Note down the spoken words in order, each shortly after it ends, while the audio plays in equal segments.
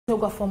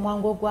gwaffe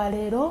omwangu ogwa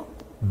leero.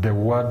 The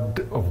word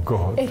of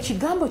God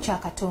Ekigambo kya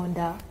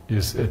Katonda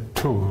is a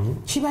tool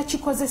kiba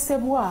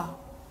kikozesebwa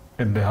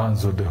in the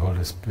hands of the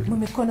Holy Spirit. mu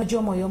mikono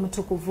gy'Omwoyo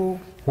Omutukuvu.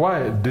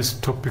 Why this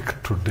topic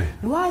today?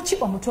 Lwaki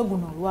omutwe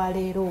guno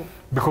olwaleero?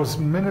 Because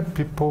many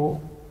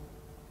people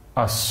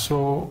are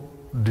so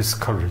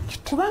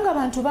discouraged Kubanga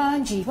abantu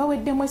bangi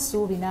baweddemu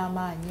essuubi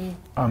n'amaanyi.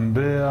 and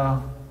their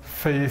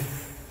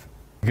faith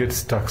gets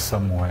stuck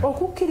somewhere.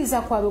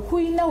 Okukkiriza kwabwe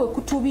kulina we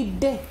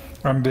kutubidde.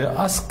 And they're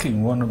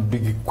asking one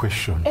big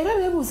question Era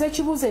beebuuza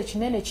ekibuuzo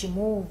ekinene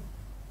kimu.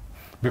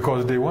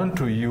 because they want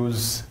to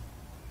use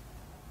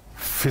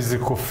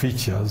physical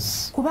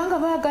features Kubanga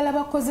baagala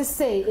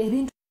bakozese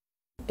ebintu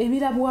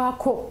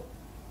ebirabwako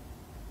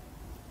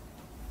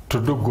to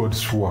do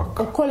God's work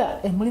okukola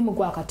omulimu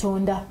gwa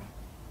Katonda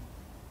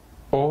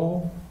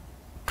or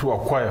to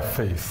acquire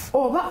faith.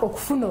 oba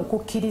okufuna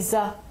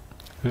okukkiriza.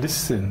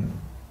 Listen,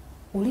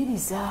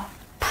 Wuliriza.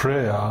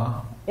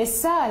 prayer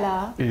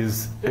Essaala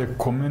is a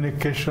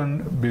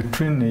communication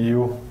between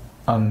you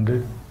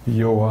and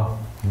your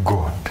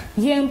God.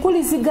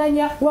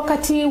 y'empuliziganya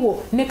wakati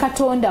wo ne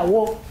Katonda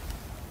wo.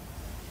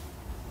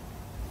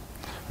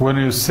 When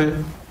you say,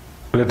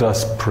 let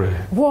us pray,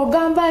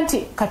 Bw'ogamba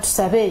nti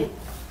katusabe,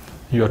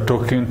 you are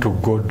talking to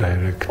God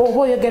directly. oba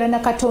oyogera na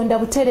Katonda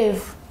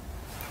butereevu.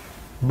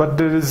 But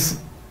there is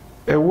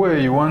a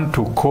way you want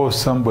to call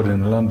somebody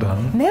in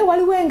London. Naye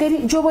waliwo engeri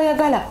gy'oba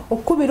oyagala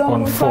okukubira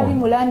omuntu ali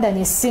mu London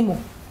essimu.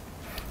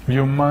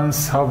 You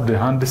must have the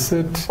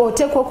handset.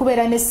 Oteekwa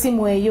okubeera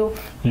n'essimu eyo.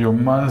 You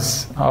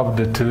must have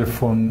the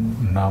telephone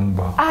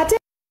number. Ate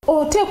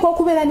oteekwa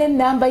okubeera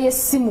n'ennamba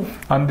y'essimu.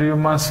 And you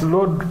must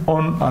load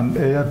on an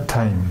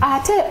airtime.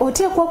 Ate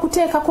oteekwa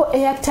okuteekako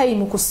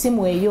airtime ku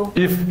ssimu eyo.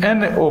 If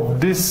any of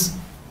this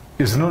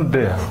is not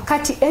there,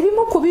 Kati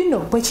ebimu ku bino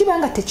bwe kiba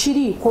nga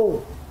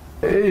tekiriiko,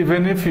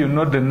 even if you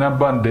know the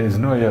number and there is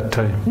no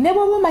airtime, ne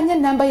bw'oba omanya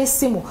ennamba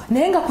y'essimu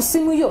naye nga ku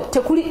ssimu yo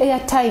tekuli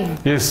airtime,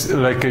 it's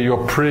like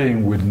you're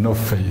praying with no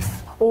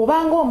faith.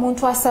 oba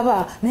ng'omuntu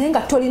asaba naye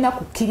nga tolina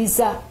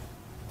kukkiriza.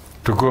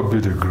 To God be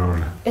the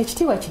glory.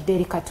 Ekitiibwa kidde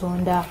eri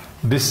Katonda.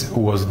 This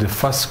was the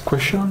first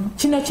question.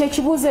 Kino kye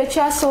kibuuzo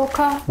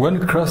ekyasooka.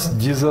 When Christ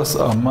Jesus,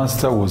 our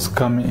Master, was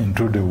coming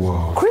into the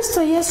world,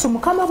 Kristo Yesu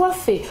Mukama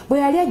waffe bwe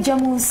yali ajja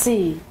mu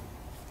nsi.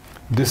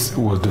 this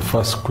was the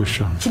first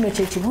question. Kino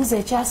kye kibuuzo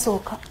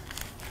ekyasooka.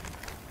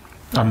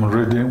 I'm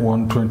reading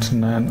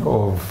 129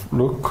 of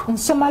Luke.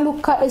 Nsoma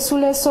Luka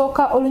essula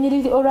esooka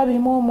olunyiriri olwa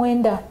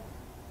 29.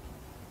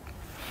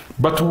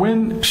 But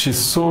when she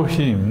saw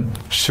him,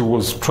 she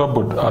was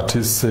troubled at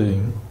his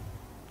saying,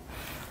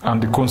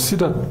 and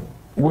considered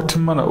what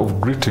manner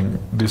of greeting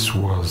this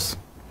was.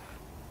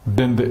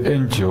 Then the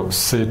angel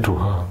said to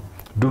her,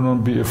 do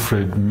not be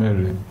afraid,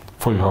 Mary,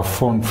 for you have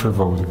found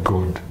favor with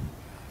God.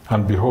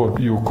 And behold,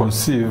 you will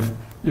conceive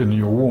in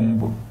your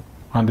womb,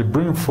 and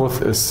bring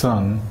forth a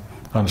son,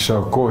 and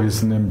shall call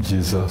his name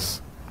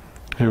Jesus.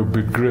 He will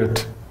be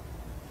great,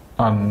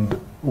 and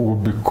will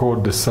be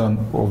called the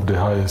Son of the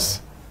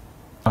Highest.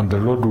 And the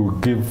Lord will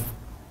give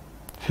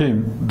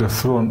him the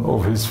throne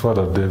of his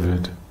father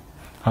David,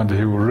 and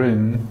he will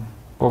reign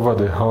over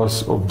the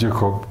house of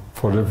Jacob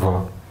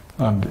forever,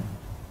 and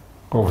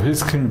of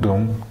his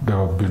kingdom there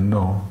will be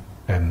no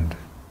end.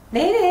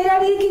 Naye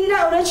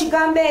neeraliikirira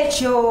olw'ekigambo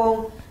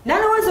ekyo,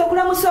 n'alowooza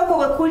okulamusa okwo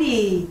bwe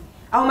kuli.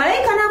 Awo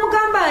malayika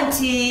n'amugamba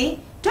nti,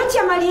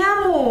 totya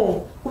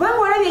Maliyamu, kubanga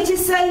olabye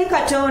ekisa eri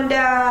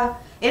Katonda,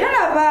 era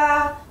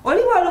laba,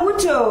 oliba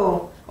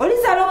olubuto,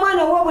 olizaala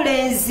omwana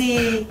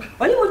ow'obulenzi,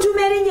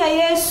 olimutuuma erinnya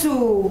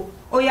Yesu,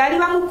 oyo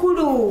aliba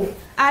mukulu,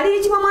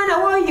 aliyitibwa mwana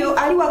w'oyo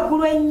ali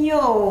waggulu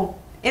ennyo.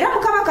 Era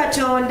Mukama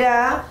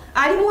Katonda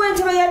alimuwa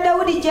entebe ya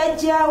Dawudi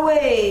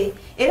jjajjaawe,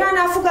 era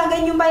anaafuganga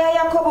ennyumba ya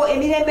Yakobo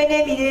emirembe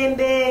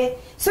n'emirembe,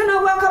 so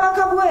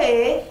n'obwakabaka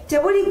bwe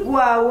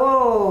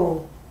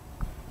tebuliggwaawo.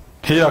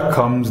 Here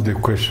comes the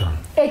question.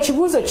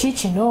 Ekibuuzo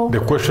kiikino. The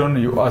question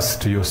you ask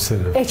to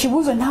yourself.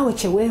 Ekibuuzo naawe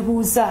kye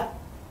weebuuza.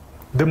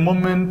 The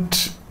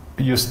moment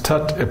you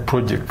start a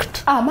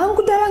project,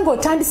 amangu ddala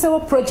ng'otandisewo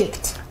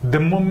project, the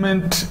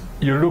moment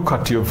you look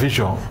at your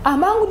vision,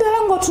 amangu ddala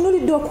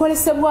ng'otunuulidde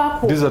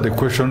okwolesebwako, these are the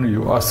questions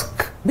you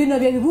ask. Bino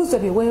bye bibuuzo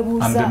bye And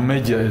weebuuza. the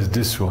major is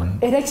this one.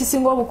 Era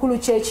ekisinga obukulu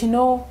kye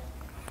kino.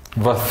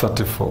 Verse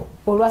 34.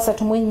 Olwa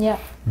 34.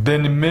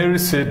 Then Mary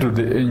said to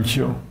the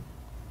angel,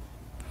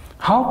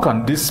 how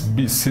can this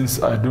be,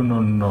 since I do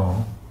not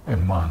know a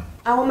man?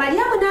 Awo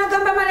Maliyamu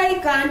n'agamba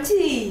malayika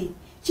nti,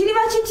 kiriba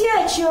kiti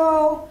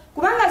ekyo,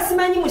 kubanga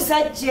simanyi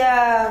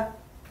musajja.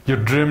 You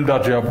dream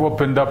that you have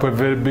opened up a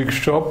very big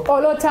shop?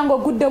 Oloota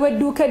ng'oguddewo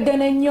edduuka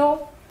eddene ennyo.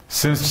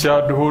 Since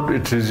childhood,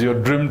 it is your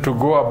dream to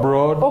go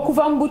abroad.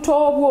 Okuva mu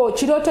buto bwo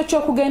kirooto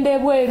ky'okugenda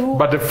ebweru.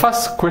 But the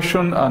first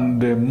question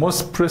and the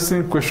most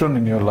pressing question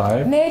in your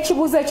life,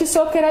 n'ekibuuzo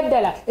ekisookera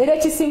ddala era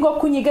ekisinga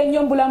okunyiga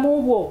ennyo mu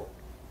bulamu bwo,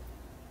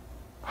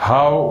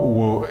 how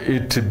will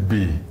it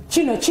be,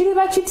 kino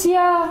kiriba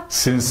kitya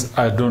since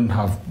I don't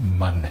have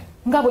money?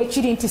 nga bwe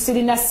kiri nti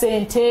sirina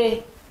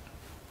ssente?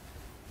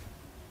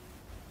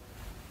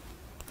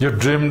 You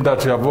dream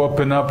that you have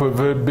opened up a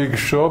very big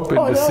shop in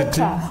the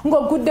city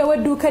ng'oguddewo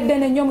edduuka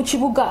eddene ennyo mu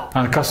kibuga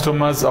and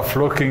customers are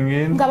flocking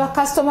in. nga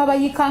bakasitoma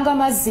bayiikanga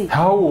mazzi.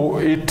 How will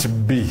it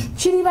be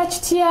Kiriba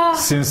kitya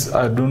since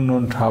I do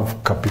not have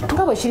capital?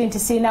 nga bwe kiri nti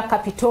siina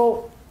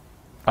kapito,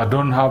 I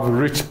don't have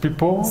rich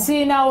people.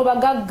 siinaawo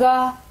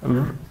bagagga.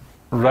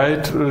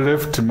 Right,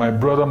 left, my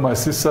brother, my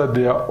sister,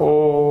 they are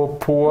all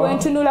poor.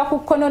 Wentunula ku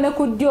kkono ne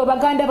ku ddyo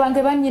baganda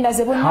bange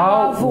bannyinaze bonna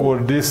How baavu.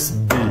 will this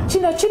be?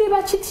 Kino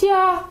kiriba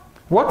kitya?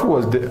 What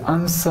was the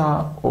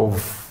answer of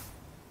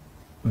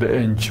the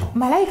angel?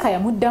 Malayika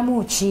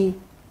yamuddamu ki?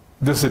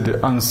 This is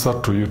the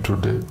answer to you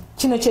today.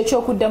 Kino kye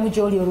ky'okuddamu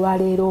gy'oli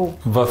olwaleero.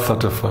 Verse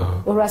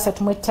 35. Olwa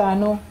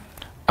 35.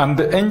 And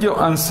the angel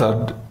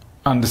answered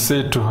and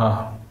said to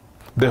her,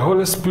 the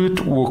Holy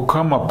Spirit will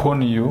come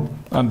upon you,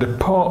 and the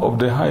power of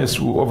the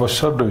highest will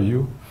overshadow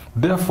you.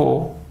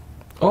 Therefore,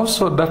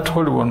 also that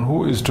Holy One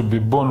who is to be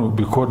born will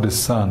be called the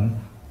Son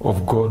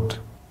of God.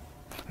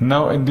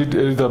 Now indeed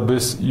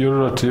Elizabeth, your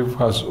relative,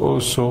 has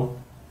also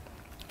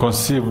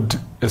conceived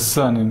a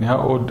son in her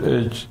old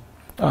age,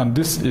 and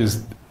this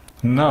is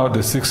now the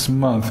 6th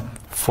month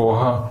for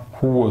her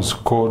who was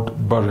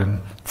called barren.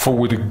 For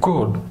with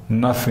God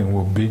nothing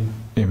will be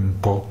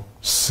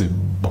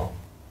impossible.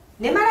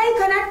 Ne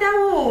malayika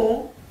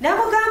n'addamu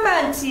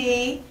n'amugamba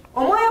nti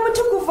omwoyo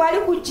omutukuvu ali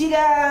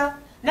kujjira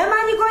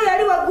n'amaanyi go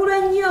yali waggulu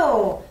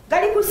ennyo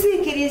gali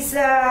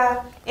kusiikiriza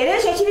era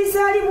ekyo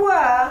kirizaalibwa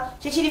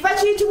kyekiriva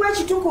kiyitibwa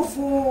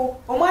ekitukuvu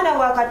omwana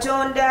wa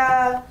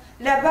Katonda.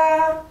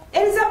 Laba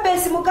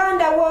Elizabeth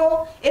muganda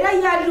wo era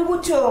yali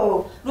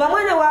lubuto lwa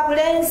mwana wa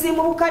bulenzi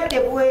mu bukadde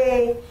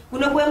bwe.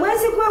 Guno gwe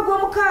mwezi gwe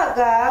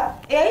ogw'omukaaga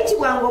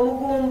eyayitibwanga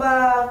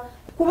omugumba.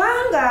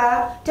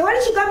 Kubanga tewali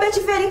kigambo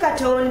ekiva eri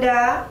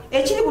Katonda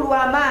ekiri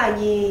bulwa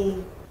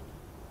amaanyi.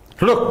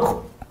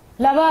 Look,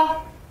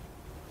 Laba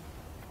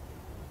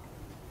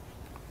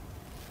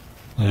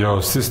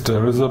your sister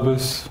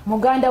Elizabeth,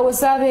 muganda wo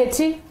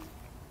Zabeeti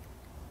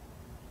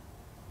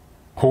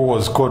who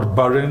was called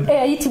barren,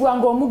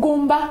 eyayitibwanga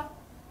omugumba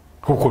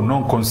who could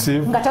not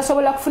conceive, nga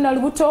tasobola kufuna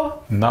lubuto,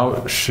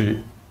 now she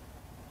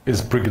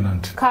is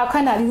pregnant.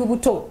 kaakana ali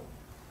lubuto.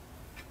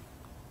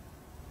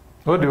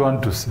 What do you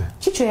want to say?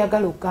 Ki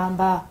kyoyagala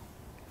okugamba?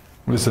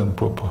 Listen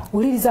proper.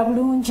 Wuliriza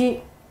bulungi.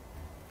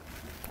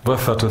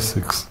 Verse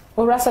 36.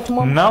 Olwa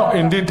 36. Now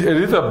indeed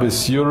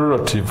Elizabeth, your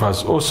relative,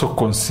 has also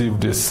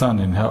conceived a son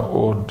in her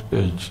old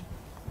age.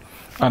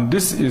 And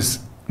this is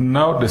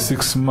now the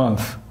 6th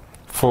month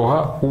for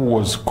her who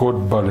was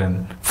called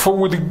barren. For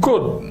with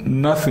God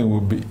nothing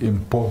will be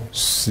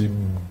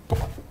impossible.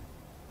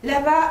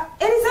 Laba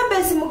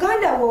Elizabeth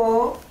muganda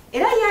wo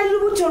era yali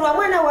lubuto lwa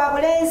mwana wa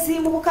bulenzi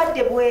mu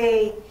bukadde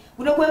bwe.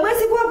 Guno gwe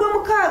mwezi gwe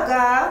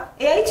ogw'omukaaga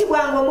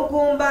eyayitibwanga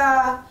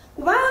omugumba.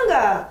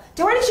 Kubanga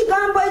tewali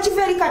kigambo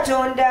ekiva eri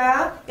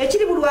Katonda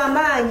ekiri bulwa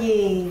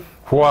amaanyi.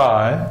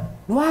 Why?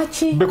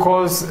 Lwaki?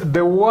 Because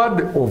the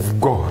word of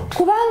God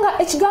Kubanga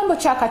ekigambo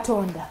kya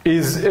Katonda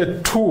is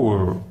a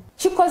tool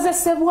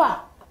kikozesebwa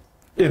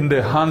in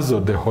the hands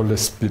of the Holy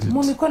Spirit.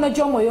 mu mikono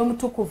gy'omwoyo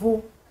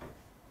omutukuvu.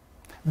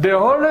 The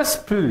Holy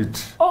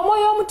Spirit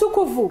Omwoyo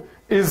omutukuvu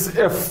is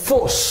a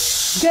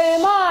force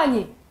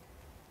g'emaanyi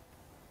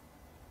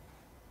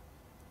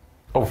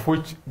of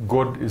which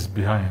God is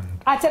behind.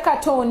 ate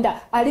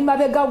Katonda ali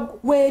mabega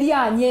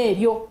w'eryanyi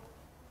eryo.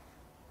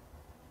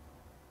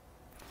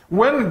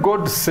 When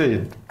God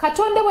said,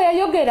 Katonda bwe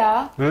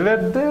yayogera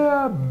let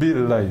there be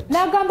light,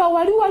 n'agamba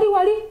wali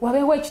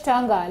wabeewo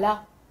ekitangaala.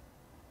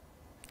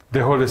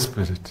 the Holy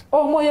Spirit,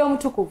 Omwoyo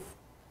omutukuvu,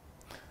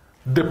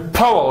 the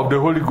power of the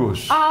Holy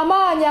Ghost,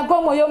 amaanyi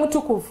ag'omwoyo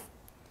omutukuvu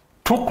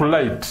took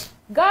light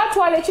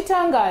gaatwala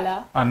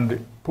ekitangaala and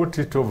put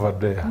it over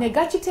there ne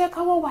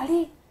gakiteekawo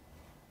wali.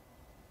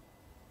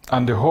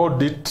 and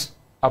hold it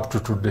up to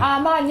today.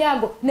 Amaanyi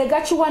ago ne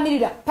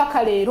gakiwanirira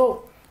paka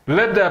leero.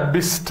 Let there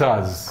be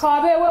stars.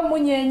 Kawabeewo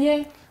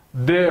emmunyeenye.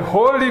 The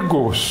Holy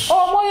Ghost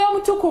Omwoyo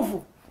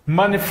omutukuvu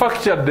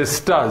manufactured the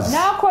stars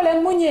n'akola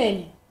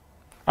emmunyeenye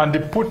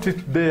and put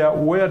it there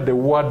where the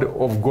word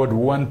of God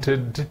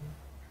wanted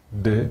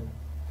the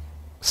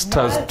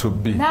stars to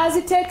be.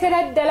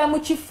 n'aziteekera ddala mu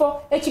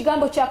kifo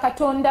ekigambo kya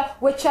Katonda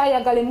we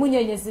kyayagala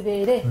emmunyeenye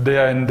zibeere. They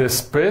are in the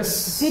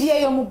space, Ziri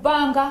eyo mu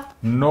bbanga,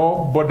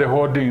 nobody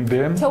holding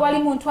them. tewali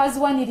muntu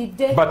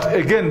aziwaniridde. But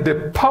again, the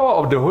power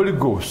of the Holy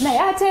Ghost, Naye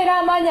ate era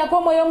amaanyi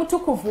ag'omwoyo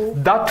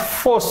omutukuvu, that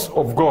force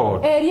of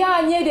God,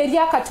 eryanyi eryo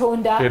erya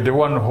Katonda, is the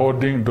one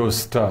holding those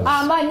stars.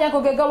 amaanyi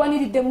ago ge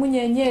gawaniridde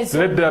emmunyeenye ezo.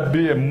 Let there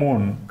be a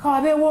moon.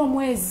 Kawabeewo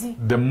omwezi.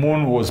 The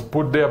moon was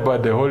put there by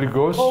the Holy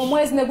Ghost.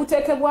 Omwezi ne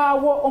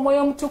guteekebwawo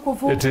omwoyo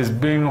omutukuvu. It is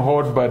being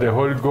held by the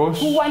Holy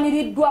Ghost.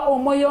 Guwaniriddwa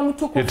omwoyo It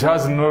omutukuvu.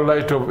 has no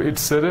light of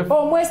itself.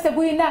 Omwezi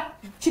tegulina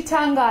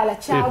kitangaala It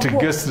kyagwo.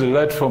 gets the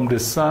light from the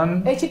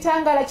sun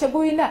Ekitangaala kye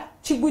gulina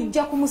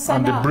kigujja ku and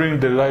musana bring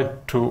the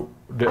light to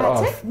the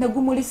earth.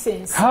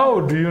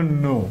 How do you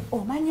know?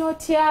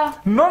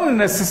 Not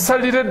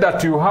necessarily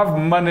that you have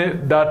money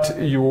that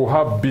you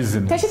have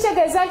business.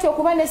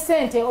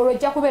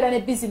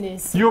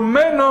 You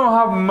may not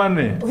have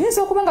money.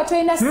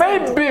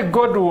 Maybe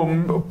God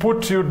will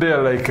put you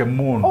there like a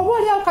moon.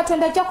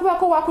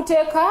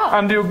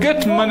 And you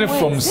get money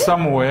from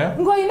somewhere.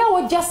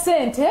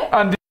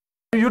 And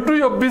you do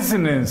your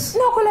business.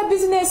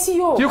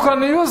 You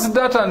can use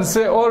that and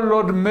say, oh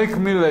Lord, make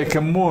me like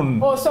a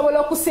moon.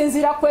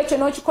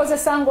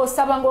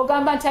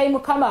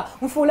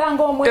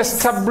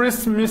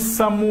 Establish me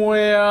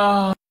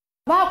somewhere.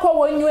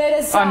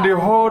 And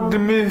hold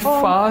me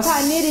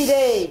fast.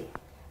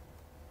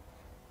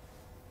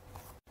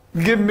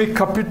 Give me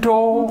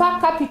capital.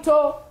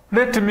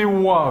 Let me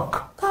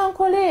work.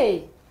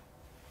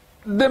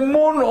 The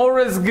moon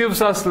always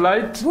gives us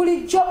light, but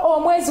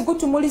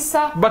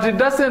it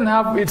doesn't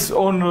have its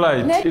own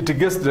light. It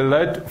gets the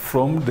light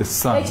from the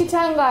sun.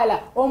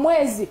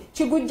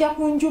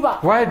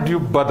 Why do you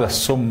bother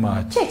so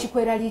much?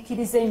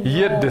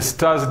 Yet the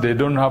stars, they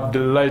don't have the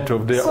light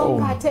of their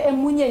own.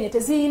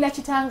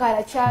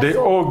 They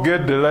all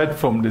get the light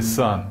from the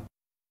sun.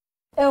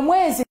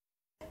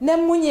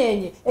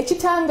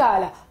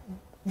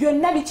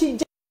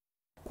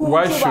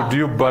 Why should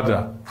you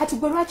bother?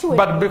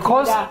 But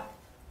because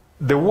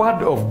the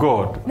word of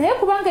God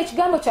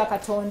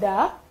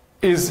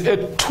is a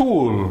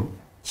tool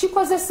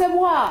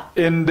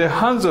in the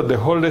hands of the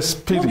Holy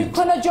Spirit.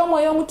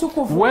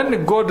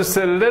 When God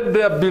said, let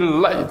there be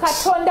light,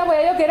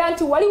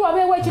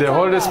 the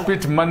Holy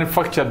Spirit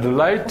manufactured the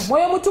light,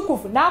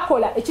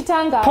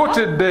 put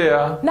it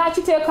there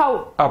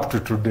up to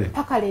today.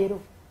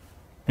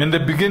 In the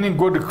beginning,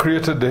 God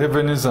created the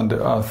heavens and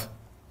the earth.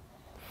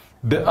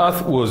 The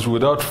earth was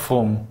without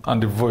form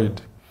and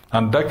void,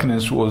 and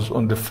darkness was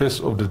on the face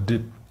of the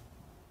deep.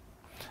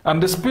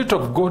 And the Spirit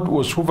of God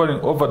was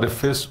hovering over the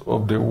face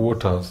of the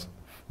waters.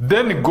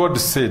 Then God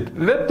said,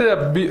 let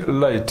there be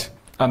light,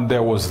 and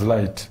there was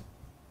light.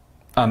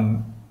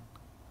 And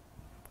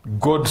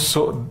God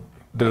saw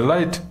the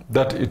light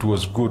that it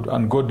was good,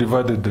 and God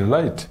divided the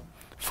light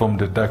from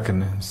the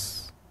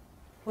darkness.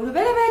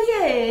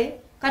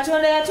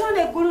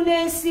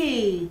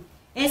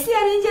 Ensi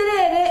yali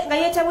njereere nga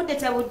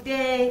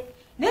yeetabudde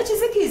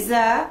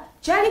n'ekizikiza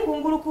kyali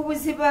kungulu ku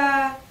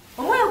buziba.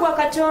 Omwoyo gwa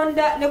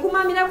Katonda ne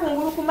gumaamira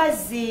kungulu ku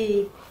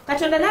mazzi.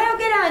 Katonda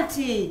n'ayogera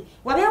nti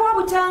wabeewo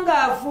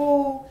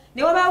obutangaavu,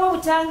 ne wabaawo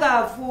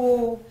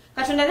obutangaavu.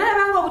 Katonda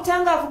n'alaba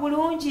ng'obutangaavu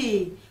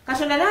bulungi.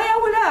 Katonda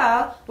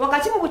n'ayawula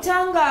wakati mu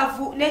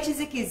butangaavu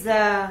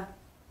n'ekizikiza.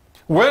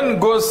 When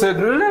God said,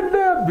 let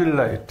there be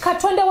light, the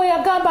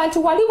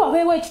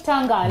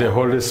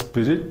Holy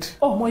Spirit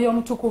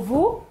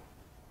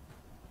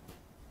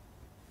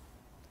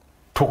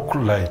took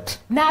light,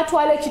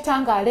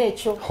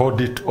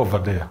 hold it over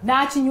there,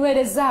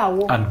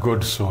 and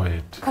God saw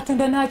it,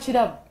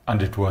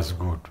 and it was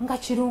good.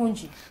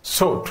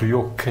 So to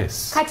your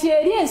case,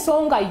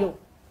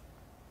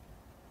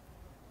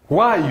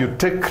 why you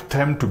take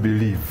time to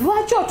believe?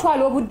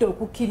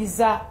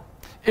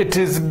 It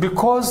is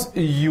because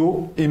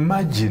you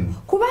imagine.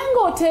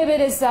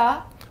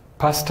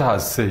 Pastor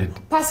has said,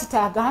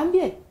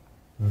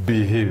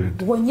 be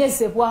healed.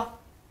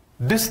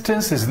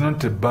 Distance is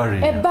not a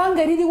barrier.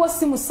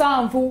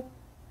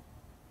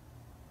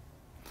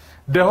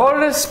 The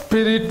Holy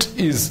Spirit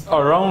is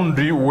around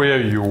you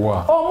where you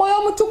are.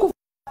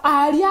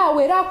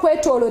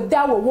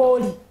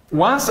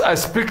 Once I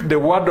speak the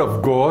word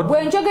of God,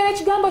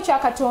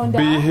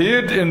 be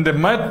healed in the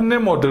mighty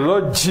name of the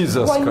Lord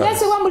Jesus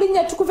Christ.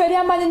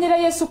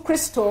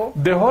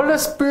 The Holy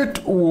Spirit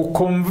will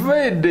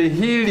convey the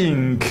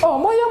healing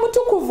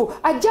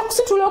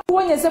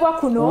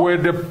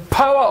with the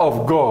power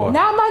of God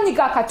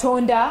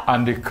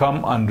and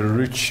come and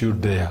reach you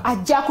there.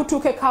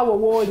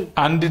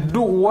 And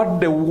do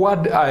what the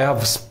word I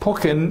have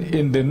spoken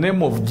in the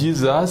name of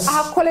Jesus,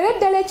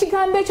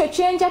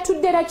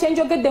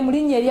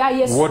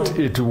 what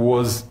it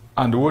was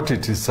and what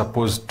it is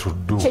supposed to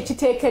do.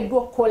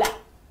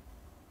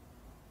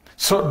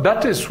 So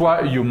that is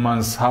why you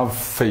must have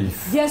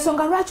faith.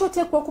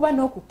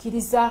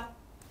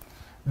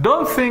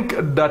 Don't think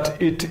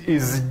that it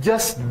is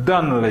just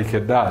done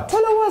like that.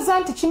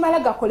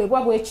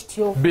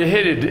 Be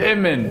healed,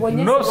 amen.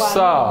 No,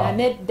 sir.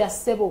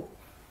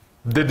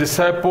 The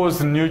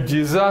disciples knew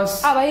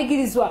Jesus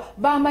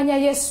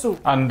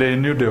and they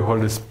knew the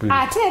Holy Spirit.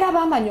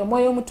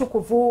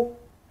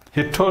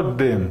 He told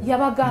them,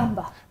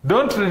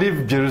 don't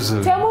leave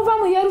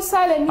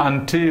Jerusalem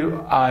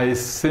until I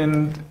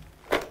send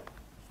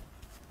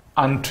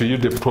unto you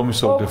the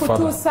promise of the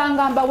Father.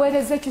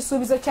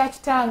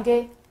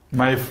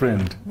 My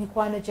friend,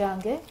 mikwano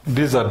gyange,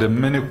 these are the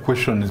many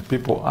questions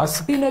people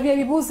ask bino bye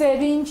bibuuzo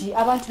ebingi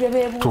abantu bye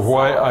to beebuuza.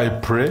 why I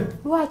pray,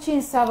 Lwaki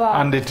nsaba?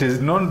 and it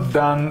is not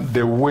done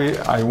the way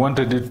I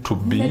wanted it to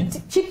be.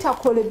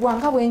 Kitakolebwa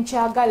nga bwe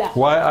nkyagala.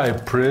 Why I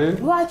pray,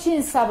 Lwaki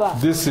nsaba?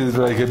 this is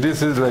like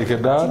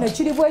Kino that.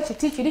 kiri bwe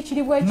kiti,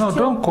 kiri bwe No, kityo.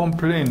 don't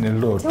complain a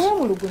lot.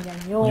 Teweemulugunya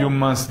nnyo. You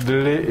must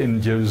delay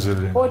in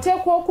Jerusalem.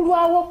 Oteekwa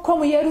okulwawo ko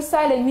mu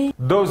Yerusaalemi.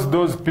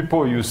 Those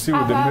people you see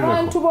with the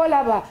Abantu miracle,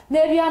 b'olaba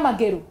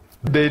n'ebyamagero.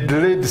 they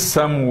delayed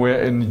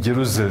somewhere in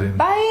Jerusalem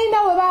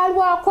Balina we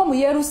baalwako mu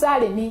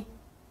Yerusaalemi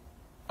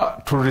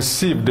to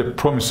receive the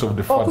promise of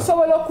the Father.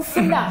 okusobola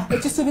okufuna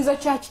ekisuubizo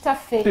kya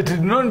kitaffe. It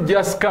did not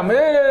just come,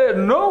 hey,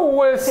 no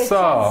way,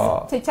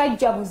 sir.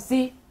 Tekyajja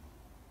buzi.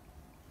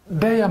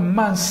 There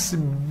must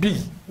be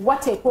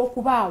Wateekwa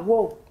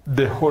okubaawo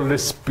the Holy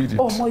Spirit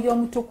omwoyo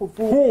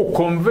omutukuvu who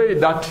convey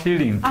that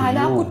healing to you.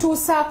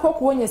 anaakutuusaako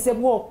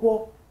okuwonyezebwa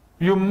okwo.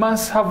 You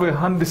must have a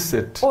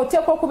handset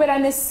Oteekwa okubeera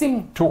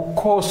n'essimu to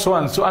call so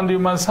and so, and you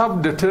must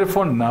have the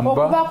telephone number,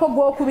 okubaako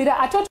gw'okubira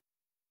ate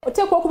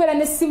oteekwa okubeera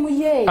n'essimu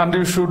ye and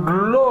you should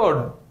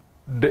load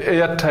the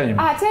airtime.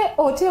 ate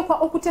oteekwa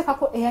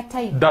okuteekako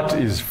airtime. That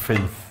is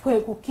faith. Kwe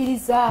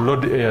kukkiriza.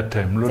 Load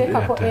airtime, load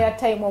Teekako airtime.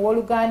 airtime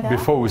owooluganda.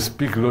 Before we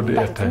speak, load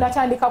airtime.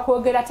 Natandika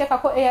kwogera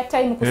teekako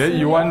airtime ku Hey, ssimu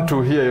you yo. want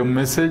to hear your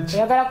message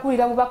Oyagala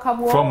kuwulira bubaka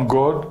bwo from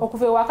God?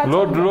 okuva ewa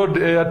Load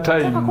Katonda.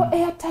 airtime. Teekako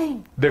airtime.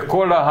 The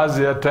caller has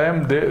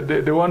airtime.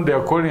 The one they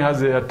are calling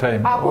has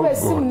airtime. Akuba Oh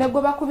essimu God. ne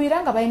gwe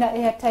bakubira nga balina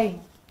airtime.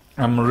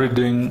 I'm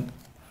reading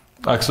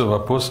Acts of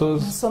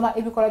Apostles, Nsoma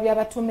ebikola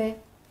by'abatume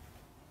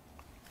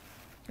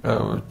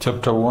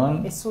chapter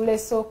 1, essuula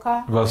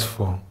esooka verse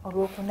 4.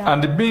 olwokuna.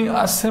 And being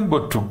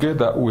assembled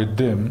together with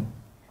them,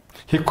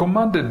 he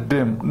commanded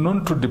them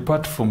not to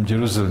depart from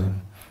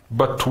Jerusalem,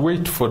 but to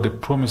wait for the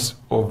promise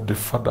of the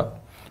Father,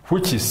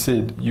 which he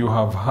said, You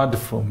have heard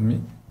from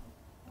me.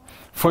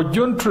 For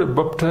John truly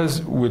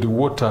baptized with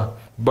water,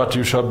 but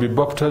you shall be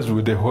baptized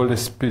with the Holy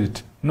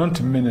Spirit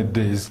not many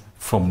days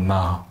from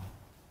now.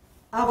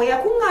 Abo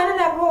yakuŋŋaana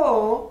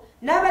nabo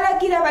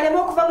n'abalagira baleme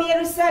okuva mu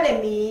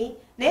Yerusaalemi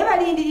naye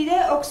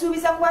balindirire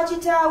okusuubiza kwa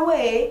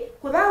kitaawe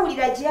kwe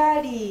baawulira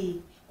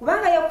gy'ali.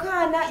 Kubanga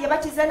Yokaana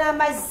yabatiza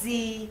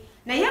n'amazzi,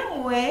 naye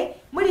mmwe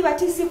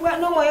mulibatizibwa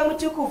n'Omwoyo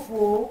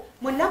Omutukuvu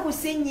mu nnaku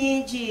si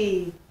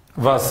nnyingi.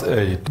 Verse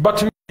 8.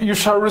 But you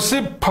shall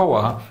receive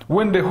power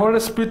when the Holy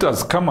Spirit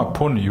has come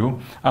upon you,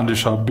 and you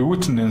shall be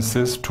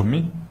witnesses to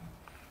me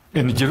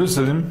in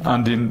Jerusalem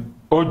and in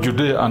all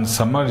Judea and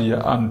Samaria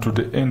and to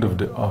the end of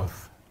the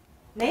earth.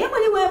 Naye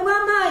muliweebwa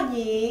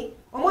amaanyi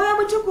Omwoyo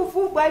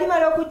Omutukuvu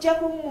bw'alimala okujja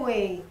ku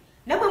mmwe,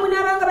 nammwe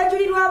munaabanga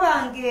bajulirwa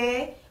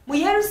bange mu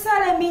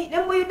Yerusaalemi ne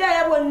mu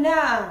Yudaaya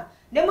bonna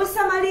ne mu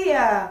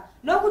Samaliya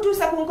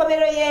n'okutuusa ku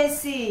nkomerero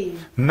y'ensi.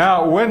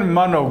 Now when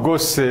man of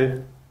God say,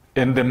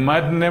 in the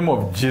mighty name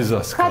of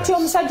Jesus Kati Christ,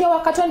 omusajja wa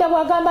Katonda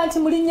bw'agamba nti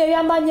mu linnya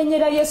ery'amaanyi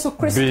ennyera Yesu be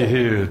Kristo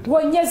healed.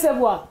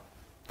 wonyezebwa,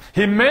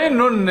 He may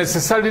not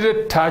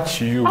necessarily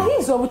touch you.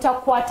 ayinza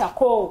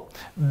obutakukwatako.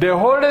 The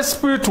Holy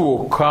Spirit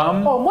will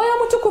come Omwoyo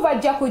Omutukuvu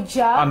ajja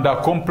kujja and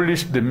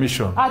accomplish the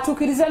mission.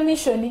 atuukirize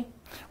missoni,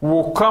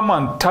 Will come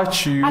and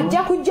touch you,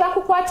 ajja kujja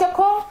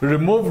akukwateko,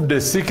 remove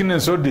the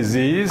sickness or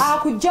disease.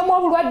 akuggyemu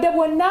obulwadde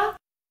bwonna.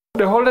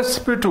 The Holy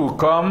Spirit will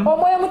come,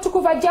 Omwoyo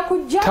Omutukuvu ajja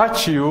kujja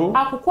touch you,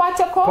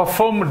 akukwateko,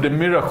 perform the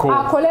miracle.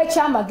 akole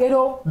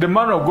ekyamagero. The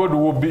man of God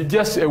will be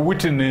just a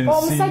witness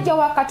Omusajja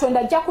wa Katonda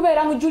ajja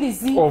kubeera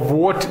mujulizi, of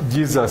what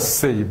Jesus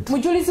said.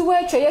 mujulizi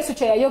w'ekyo Yesu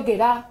kye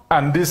yayogera.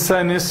 And these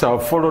signs shall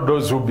follow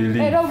those who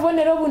believe. Era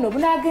obubonero buno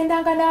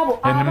bunaagendanga n'abo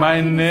In my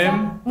abakkiriza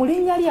name, mu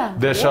linnya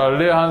They lyange, shall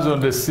lay hands on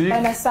the sick,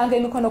 banasanga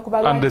emikono ku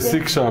and the balwadde,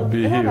 sick shall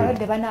be era healed.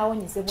 abalwadde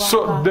banaawonyezebwanga.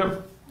 So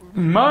the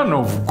man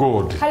of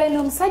God Kale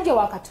n'omusajja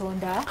wa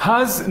Katonda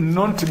has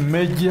not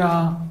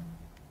major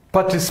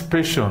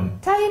participation.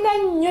 talina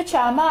nnyo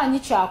kyamaanyi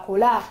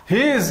kyakola.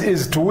 His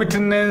is to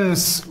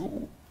witness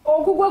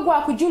Ogugwe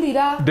gwa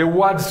kujulira the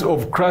words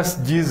of Christ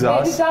Jesus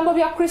ebigambo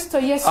bya Kristo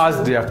Yesu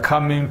as they are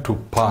coming to nga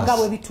bwe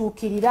pass.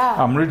 bituukirira.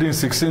 I'm reading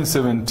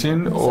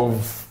 16:17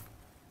 of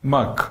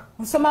Mark.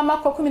 Nsoma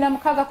Makko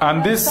 16:17.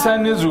 And these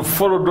signs will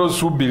follow those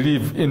who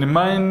believe. In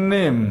my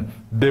name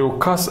they will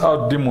cast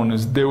out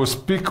demons. They will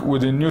speak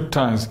with new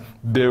tongues.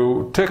 They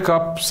will take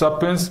up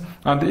serpents.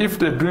 And if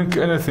they drink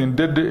anything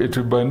deadly, it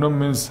will by no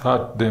means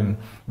hurt them.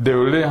 They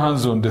will lay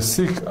hands on the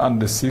sick,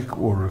 and the sick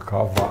will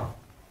recover.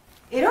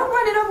 Era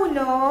obubonero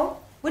buno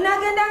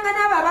bunaagendanga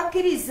n'abo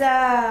abakkiriza.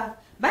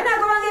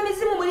 Banaagobanga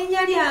emizimu mu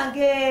linnya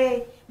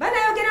lyange,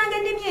 banaayogeranga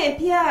ennimi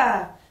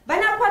empya,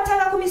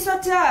 banaakwatanga ku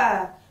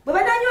misota. Bwe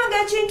banaanywanga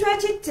ekintu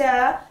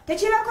ekitta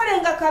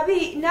tekibakolenga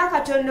kabi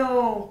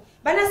n'akatono.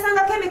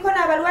 Banasangako emikono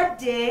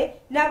abalwadde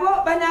nabo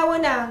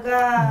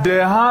banaawonanga.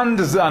 The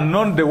hands are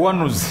not the one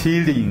who's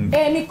healing.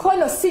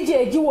 Emikono si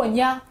gye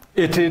giwonya.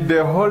 It is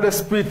the Holy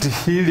Spirit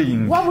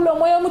healing. wabula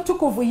omwoyo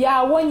omutukuvu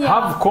yawonya.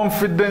 Have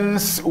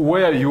confidence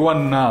where you are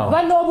now.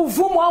 bano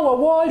obuvumu awo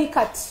wooli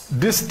kati.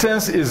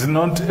 Distance is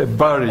not a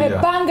barrier.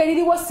 ebbanga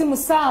eririwo si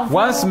musanvu.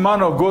 Once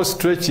man of God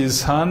stretch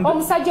his hand,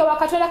 omusajja wa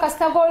katonda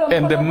kasita g'olwo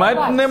in the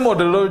mighty name of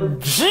the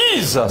Lord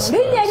Jesus,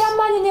 linnya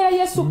ery'amaanyi nyera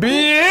yesu be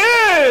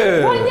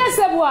healed.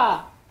 wonyezebwa.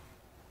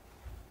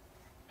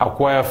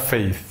 Acquire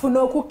faith.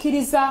 funa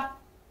okukkiriza.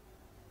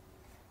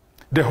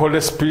 The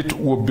Holy Spirit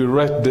will be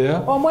right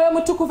there omwoyo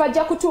omutukuvu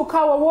ajja kutuuka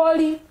awo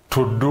wooli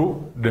to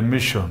do the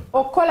mission.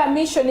 okukola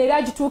mission era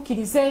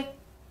agituukirize.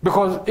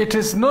 Because it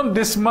is not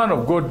this man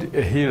of God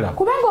a healer.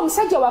 kubanga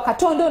omusajja wa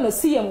katonda ono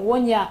si ye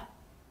muwonya.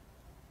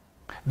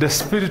 The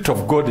Spirit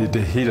of God is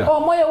the healer.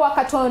 omwoyo wa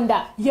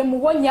katonda ye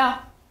muwonya.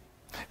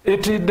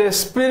 It is the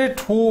Spirit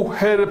who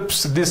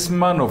helps this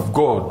man of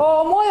God.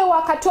 omwoyo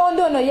wa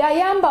katonda ono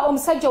yayamba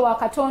omusajja wa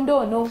katonda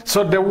ono.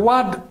 So the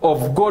word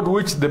of God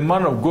which the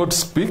man of God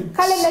speaks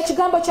kale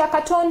n'ekigambo kya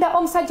katonda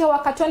omusajja wa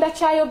katonda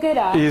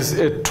kyayogera is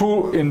a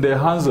tool in the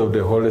hands of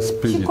the Holy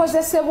Spirit.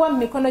 kikozesebwa mu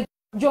mikono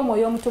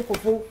gy'omwoyo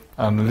omutukuvu.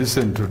 And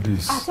listen to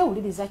this. ate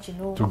wuliriza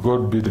kino. To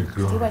God be the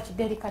glory. kiba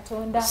kidde eri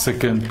katonda.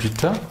 2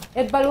 Peter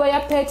ebbaluwa ya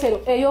peetero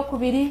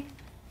ey'okubiri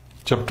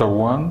chapter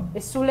 1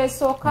 essuula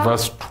esooka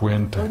verse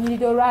 20.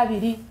 olunyiriri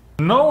olwabiri.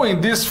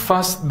 Knowing this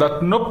first,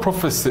 that no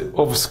prophecy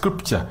of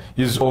Scripture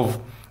is of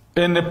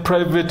any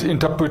private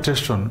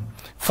interpretation.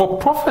 For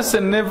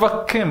prophecy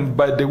never came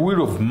by the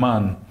will of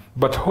man,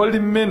 but holy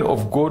men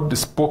of God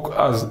spoke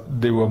as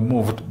they were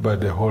moved by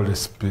the Holy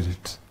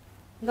Spirit.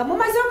 nga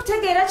mumaze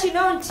okutegeera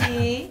kino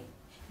nti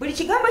buli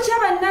kigambo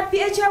ky'abannabbi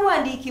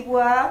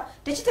ekyawandiikibwa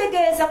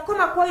tekitegeeza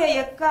kukoma kw'oyo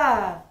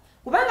yekka,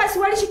 kubanga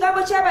siwali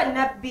kigambo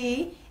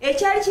ky'abannabbi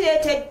ekyali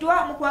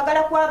kireeteddwa mu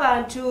kwagala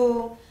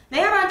kw'abantu,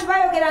 naye abantu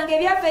baayogeranga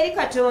ebyava eri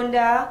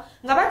katonda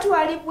nga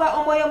batwalibwa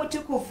omwoyo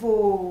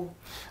omutukuvu.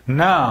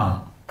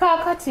 Now,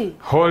 kaakati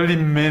holy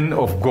men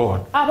of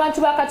God.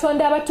 abantu ba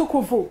katonda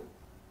abatukuvu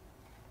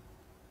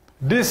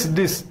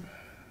This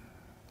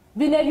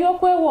bino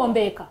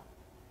ebyokwewombeeka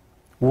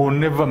will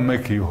never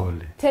make you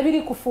holy.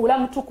 tebiri kufuula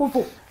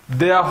mutukuvu.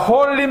 They are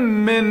holy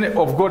men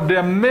of God. They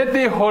are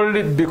made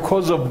holy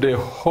because of the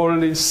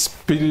Holy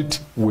Spirit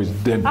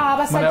with them.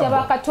 abasajja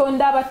ba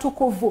katonda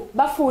abatukuvu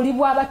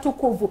bafuulibwa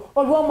abatukuvu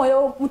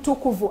olw'omwoyo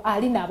mutukuvu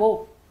ali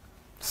nabo.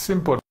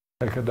 Simple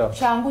like that.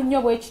 kyangu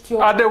nnyo bwe kityo.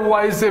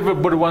 Otherwise,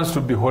 everybody wants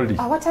to be holy.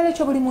 awatali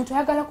ekyo buli muntu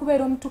ayagala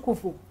kubeera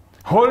omutukuvu.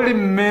 Holy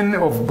men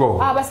of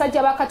God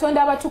abasajja ba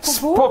katonda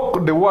abatukuvu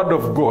spoke the word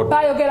of God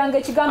baayogeranga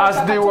ekigambo as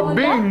kya they were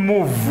being katonda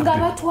moved nga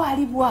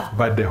batwalibwa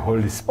by the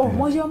Holy Spirit.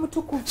 omwoyo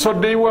omutukuvu. So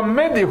they were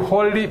made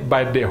holy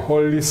by the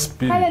Holy kale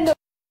Spirit.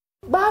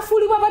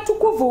 baafuulibwa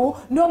batukuvu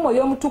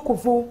n'omwoyo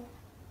omutukuvu.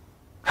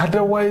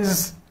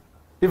 Otherwise,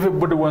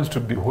 everybody wants to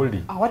be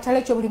holy. awatali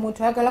ekyo buli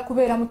muntu ayagala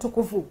kubeera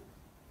mutukuvu.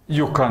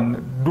 You can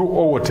do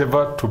all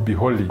whatever to be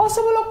holy.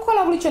 osobola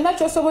okukola buli kyonna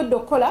ky'osobodde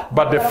okukola.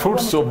 But the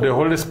fruits of the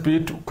Holy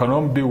Spirit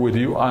cannot be with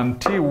you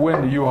until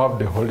when you have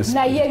the Holy naye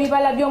Spirit.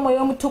 ebibala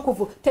by'omwoyo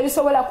omutukuvu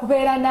tebisobola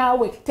kubeera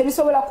naawe,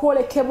 tebisobola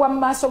kwolekebwa mu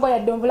maaso go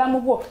yadde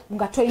obulamu bwo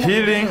nga tolina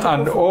Healing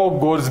and all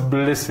God's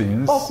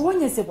blessings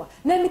okuwonyezebwa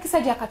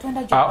n'emikisa gya katonda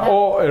are gyonna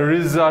all a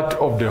result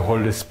of the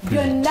Holy Spirit.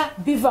 byonna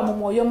biva mu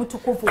mwoyo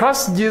omutukuvu.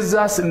 Christ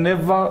Jesus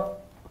never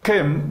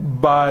came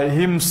by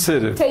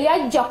himself.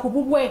 teyajja ku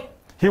bubwe,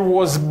 He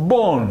was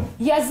born.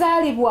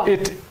 yazaalibwa.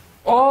 It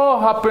all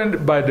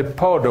happened by the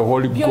power of the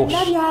Holy byonna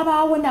Ghost.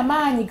 byabaawo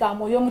n'amaanyi ga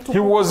mwoyo He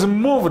omutukuvu. was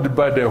moved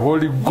by the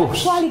Holy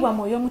Ghost. twalibwa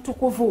mwoyo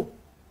omutukuvu.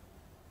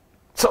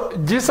 So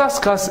Jesus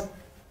Christ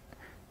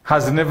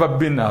has never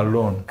been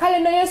alone. kale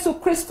ne yesu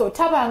kristo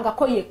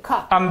tabangako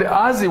yekka, And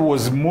as he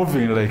was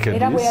moving like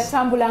era bwe this,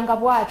 yatambulanga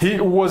bw'ati he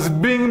was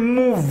being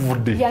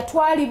moved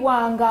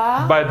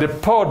yatwalibwanga by the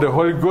power of the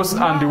Holy Ghost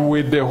and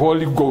with the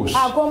Holy Ghost.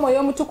 ag'omwoyo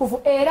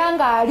omutukuvu, era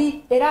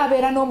ng'ali era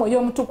abeera n'omwoyo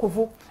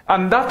omutukuvu.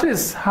 And that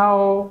is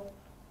how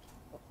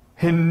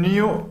he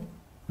knew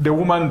the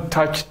woman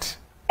touched.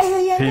 eyo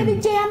yengeri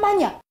Him. gye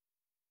yamanya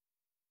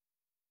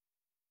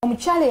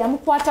omukyala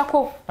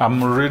eyamukwatako.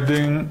 I'm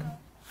reading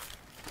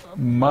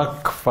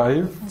Mark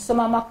 5.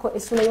 nsoma Makko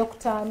essula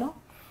y'okutaano.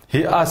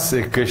 He asked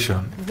a question.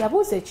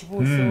 yabuuza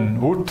ekibuuzo,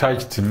 Who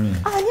touched me?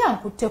 ani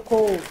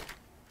ankutteko?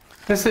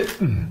 They said,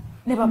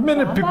 ne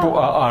many people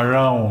bamugamba, are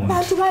around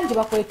bantu bangi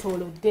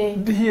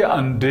bakwetoolodde here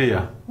and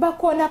there.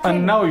 bakoonako.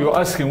 And now you're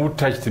asking who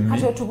touched kati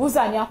me.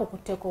 otubuuza ani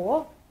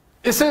akukutteko?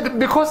 He said,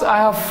 because I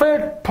have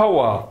felt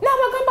power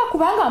n'abagamba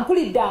kubanga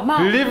mpulidde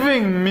amaanyi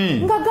leaving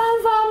me. nga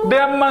ganvaamu.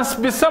 There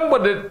must be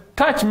somebody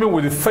touch me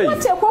with faith.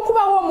 wateekwa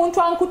okubawo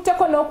omuntu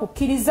ankutteko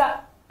n'okukkiriza.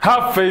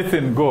 Have faith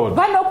in God.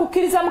 ba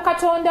n'okukkiriza mu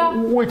katonda.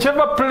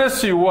 Whichever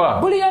place you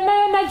are, buli yonna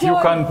yonna you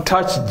gy'oli can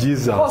touch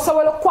Jesus.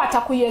 osobola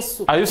okukwata ku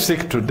yesu. Are you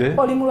sick today?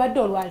 oli mulwadde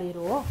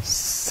olwaleero,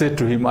 Say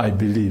to him, I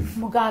believe.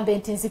 mugambe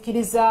nti I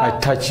nzikiriza,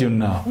 touch you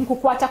now.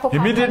 nkukwatako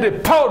Immediately the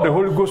power of the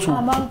Holy Ghost will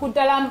amangu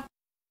ddala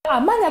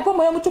amaanyi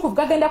ag'omwoyo omutukuvu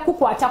gagenda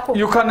kukwatako.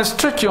 You can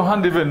stretch your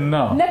hand even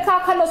now. Ne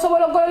kaakano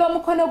osobola ogolola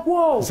omukono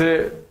gwo.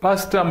 Say,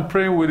 Pastor, I'm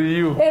praying with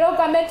you. Era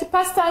ogambe nti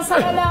pastor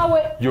nsaba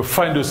naawe. You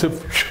find yourself.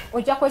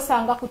 Ojja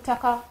kwesanga ku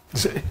ttaka.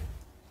 Say,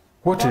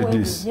 what is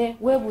this?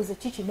 Weebuuze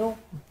ki kino?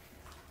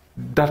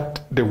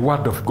 That the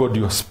word of God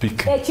you are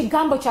speaking.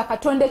 Ekigambo kya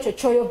Katonda ekyo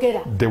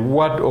ky'oyogera. The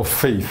word of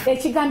faith.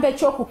 Ekigambo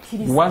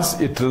eky'okukkiriza. Once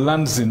it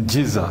lands in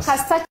Jesus.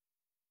 Kasita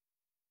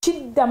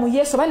kidda mu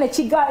Yesu oba ne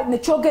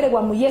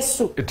kyogerebwa mu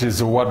Yesu. It is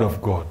the word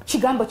of God.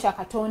 Kigambo kya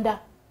Katonda.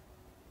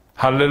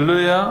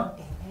 Hallelujah.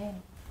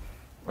 Amen.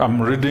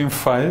 I'm reading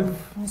 5.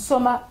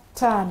 Nsoma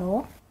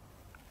 5.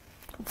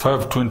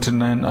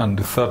 5:29 and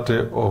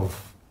 30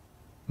 of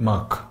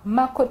Mark.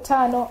 Marko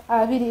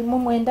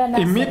 5:29.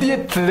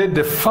 Immediately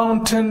the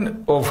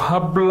fountain of her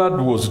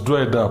blood was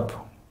dried up.